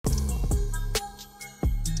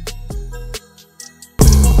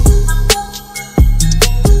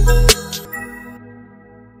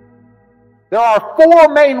There are four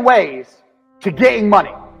main ways to getting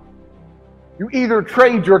money. You either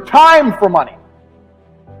trade your time for money,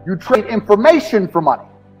 you trade information for money,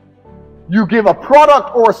 you give a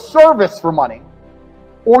product or a service for money,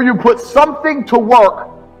 or you put something to work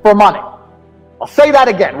for money. I'll say that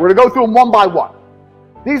again. We're going to go through them one by one.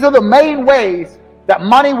 These are the main ways that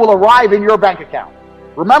money will arrive in your bank account.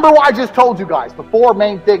 Remember what I just told you guys, the four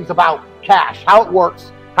main things about cash, how it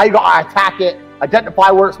works, how you got to attack it,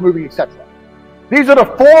 identify where it's moving, etc. These are the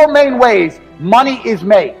four main ways money is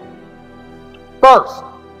made. First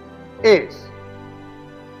is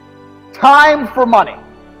time for money.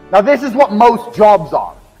 Now this is what most jobs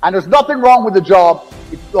are. And there's nothing wrong with a job.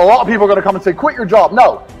 A lot of people are going to come and say, quit your job.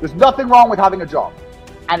 No, there's nothing wrong with having a job.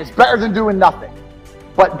 And it's better than doing nothing.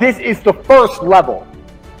 But this is the first level.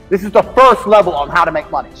 This is the first level on how to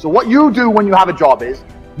make money. So what you do when you have a job is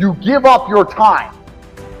you give up your time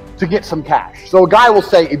to get some cash. So a guy will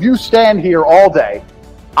say, if you stand here all day,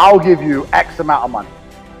 I'll give you X amount of money.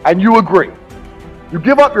 And you agree. You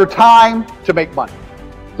give up your time to make money.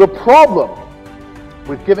 The problem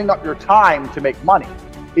with giving up your time to make money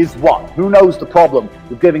is what? Who knows the problem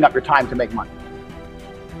with giving up your time to make money?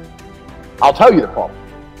 I'll tell you the problem.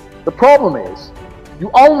 The problem is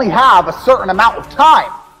you only have a certain amount of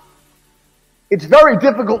time. It's very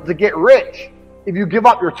difficult to get rich if you give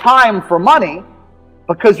up your time for money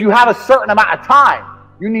because you have a certain amount of time.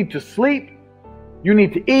 You need to sleep. You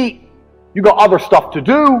need to eat. You got other stuff to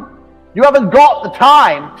do. You haven't got the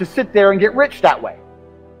time to sit there and get rich that way.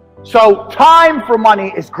 So time for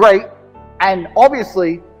money is great. And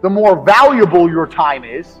obviously, the more valuable your time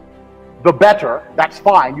is, the better. That's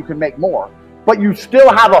fine. You can make more. But you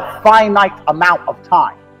still have a finite amount of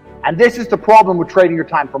time. And this is the problem with trading your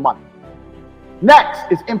time for money.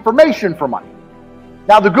 Next is information for money.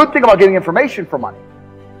 Now, the good thing about getting information for money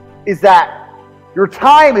is that your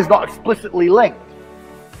time is not explicitly linked.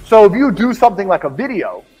 So if you do something like a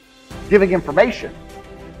video giving information,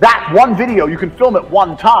 that one video, you can film it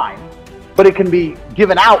one time, but it can be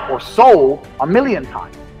given out or sold 1,000,000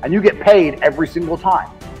 times, and you get paid every single time.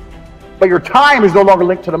 But your time is no longer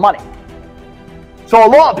linked to the money. So a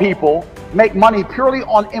lot of people make money purely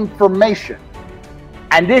on information.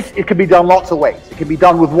 And this, it can be done lots of ways. It can be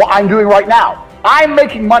done with what I'm doing right now. I'm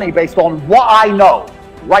making money based on what I know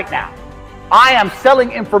right now. I am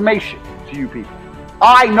selling information to you people.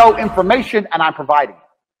 I know information and I'm providing it.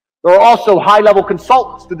 There are also high-level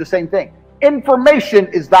consultants who do the same thing. Information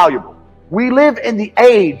is valuable. We live in the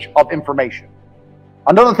age of information.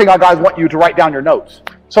 Another thing I guys want you to write down your notes.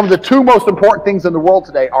 Some of the two most important things in the world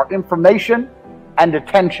today are information and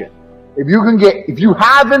attention. If you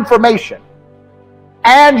have information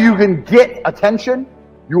and you can get attention,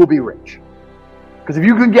 you will be rich. Because if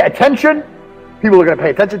you can get attention, people are going to pay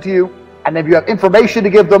attention to you. And if you have information to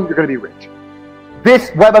give them, you're going to be rich. This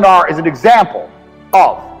webinar is an example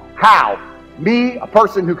of how me, a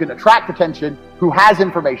person who can attract attention, who has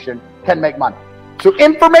information, can make money. So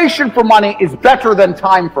information for money is better than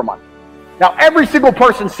time for money. Now, every single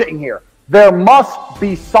person sitting here, there must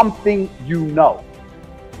be something you know.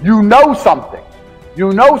 You know something.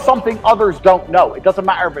 You know something others don't know. It doesn't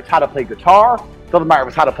matter if it's how to play guitar. It doesn't matter if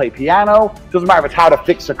it's how to play piano. It doesn't matter if it's how to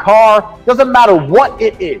fix a car. It doesn't matter what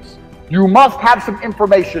it is. You must have some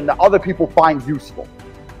information that other people find useful.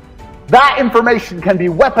 That information can be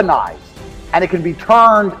weaponized and it can be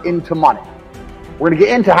turned into money. We're going to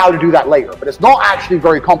get into how to do that later, but it's not actually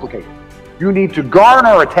very complicated. You need to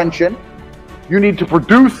garner attention. You need to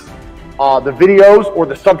produce the videos or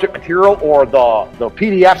the subject material or the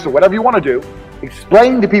PDFs or whatever you want to do.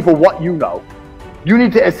 Explain to people what you know. You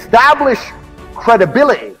need to establish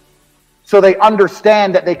credibility so they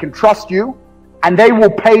understand that they can trust you and they will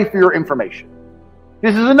pay for your information.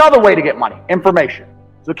 This is another way to get money, information.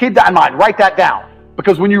 So keep that in mind, write that down.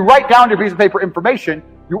 Because when you write down your piece of paper information,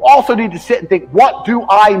 you also need to sit and think, what do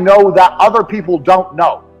I know that other people don't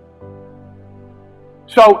know?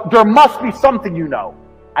 So there must be something you know,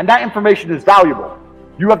 and that information is valuable.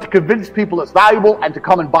 You have to convince people it's valuable and to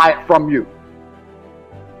come and buy it from you.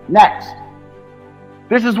 Next,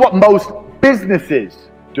 this is what most businesses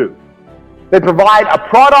do. They provide a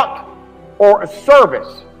product or a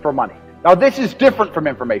service for money. Now, this is different from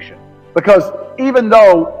information because even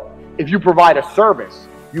though if you provide a service,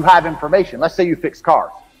 you have information. Let's say you fix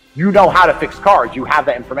cars. You know how to fix cars. You have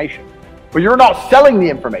that information. But you're not selling the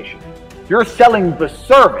information. You're selling the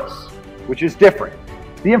service, which is different.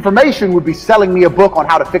 The information would be selling me a book on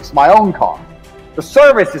how to fix my own car. The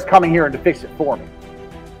service is coming here and to fix it for me.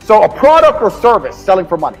 So a product or service selling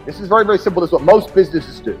for money. This is very, very simple. This is what most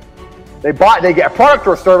businesses do. They get a product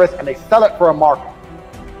or a service and they sell it for a market.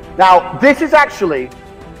 Now, this is actually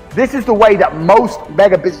This is the way that most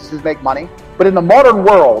mega businesses make money, but in the modern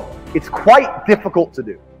world, it's quite difficult to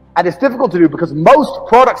do. And it's difficult to do because most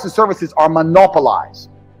products and services are monopolized.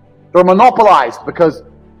 They're monopolized because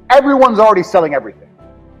everyone's already selling everything.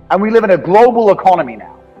 And we live in a global economy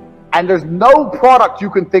now. And there's no product you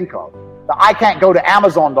can think of that I can't go to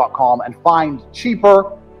Amazon.com and find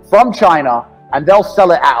cheaper from China, and they'll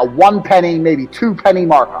sell it at a 1 penny, maybe 2 penny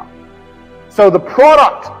markup. So the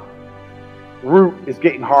product route is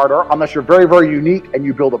getting harder unless you're very, very unique and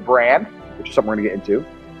you build a brand, which is something we're going to get into.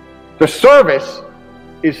 The service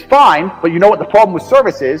is fine, but you know what the problem with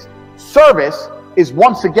service is? Service is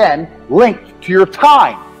once again linked to your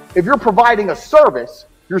time. If you're providing a service,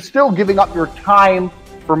 you're still giving up your time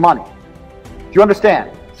for money. Do you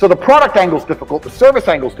understand? So the product angle is difficult, the service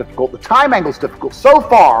angle is difficult, the time angle is difficult. So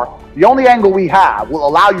far, the only angle we have will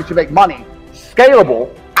allow you to make money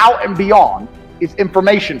scalable out and beyond is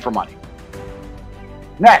information for money.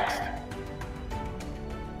 Next,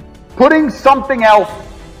 putting something else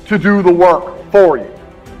to do the work for you.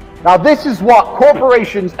 Now this is what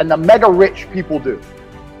corporations and the mega rich people do.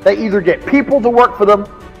 They either get people to work for them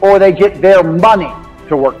or they get their money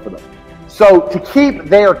to work for them. So to keep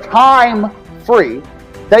their time free,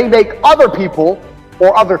 they make other people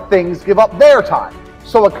or other things give up their time.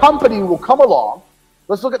 So a company will come along,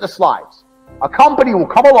 let's look at the slides. A company will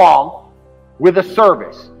come along with a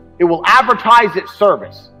service. It will advertise its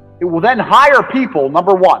service. It will then hire people,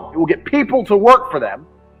 number one. It will get people to work for them.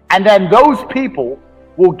 And then those people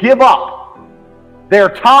will give up their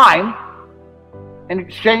time in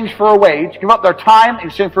exchange for a wage, give up their time in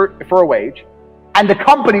exchange for a wage, and the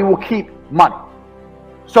company will keep money.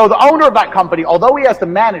 So the owner of that company, although he has to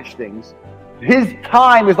manage things, his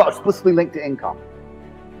time is not explicitly linked to income.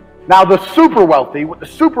 Now the super wealthy, what the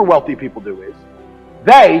super wealthy people do is,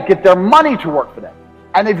 they get their money to work for them.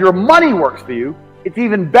 And if your money works for you, it's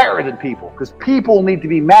even better than people, because people need to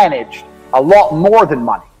be managed a lot more than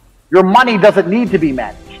money. Your money doesn't need to be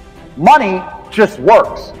managed. Money just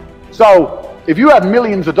works. So if you have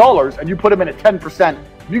millions of dollars and you put them in at 10%,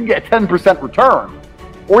 you can get a 10% return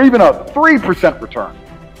or even a 3% return.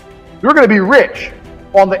 You're going to be rich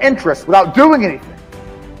on the interest without doing anything.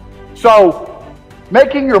 So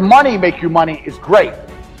making your money make you money is great,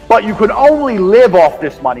 but you can only live off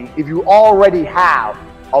this money if you already have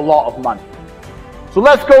a lot of money. So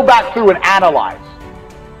let's go back through and analyze.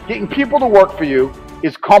 Getting people to work for you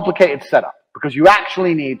is complicated setup because you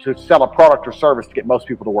actually need to sell a product or service to get most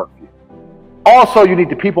people to work for you. Also, you need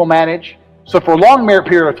to people manage. So for a long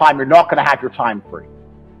period of time, you're not going to have your time free.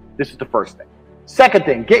 This is the first thing. Second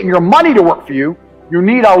thing, getting your money to work for you, you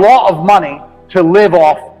need a lot of money to live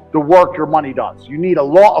off the work your money does. You need a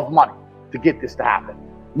lot of money to get this to happen.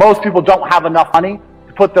 Most people don't have enough money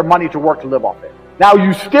to put their money to work to live off it. Now,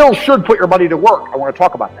 you still should put your money to work. I want to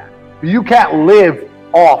talk about that. But you can't live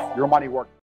off your money work.